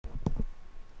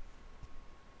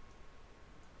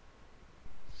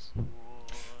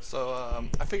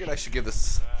I figured I should give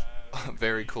this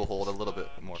very cool hold a little bit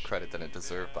more credit than it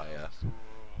deserved by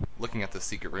looking at the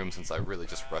secret room, since I really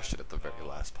just rushed it at the very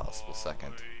last possible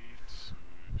second.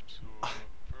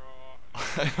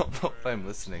 I don't know what I'm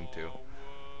listening to.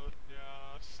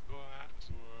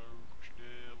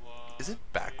 Is it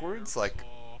backwards? Like,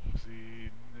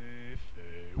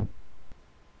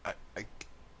 I, I,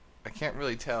 I can't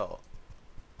really tell.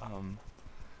 It'd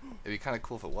be kind of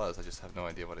cool if it was. I just have no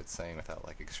idea what it's saying without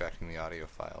like extracting the audio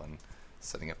file and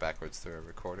setting it backwards through a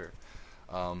recorder.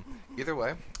 Either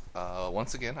way,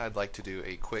 once again, I'd like to do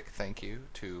a quick thank you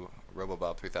to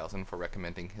RoboBob3000 for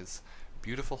recommending his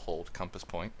beautiful hold compass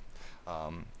point.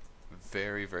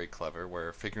 Very, very clever.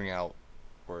 Where figuring out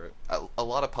where a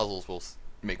lot of puzzles will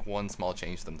make one small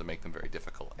change to them to make them very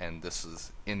difficult, and this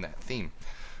is in that theme,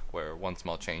 where one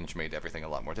small change made everything a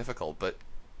lot more difficult. But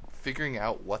figuring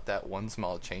out what that one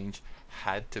small change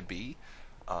had to be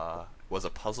was a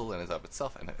puzzle in and of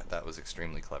itself, and that was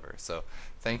extremely clever. So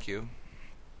thank you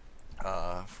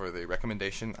for the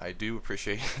recommendation. I do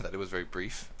appreciate that it was very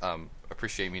brief.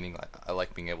 Appreciate meaning I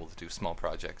like being able to do small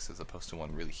projects as opposed to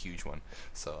one really huge one.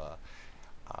 So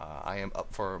I am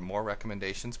up for more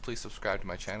recommendations. Please subscribe to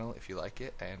my channel if you like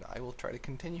it, and I will try to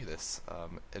continue this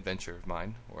adventure of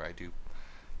mine where I do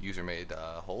user-made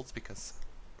holds, because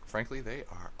frankly they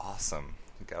are awesome.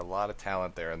 We've got a lot of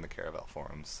talent there in the Caravel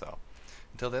forums. So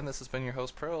until then, this has been your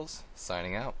host Pearls,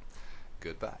 signing out.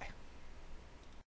 Goodbye.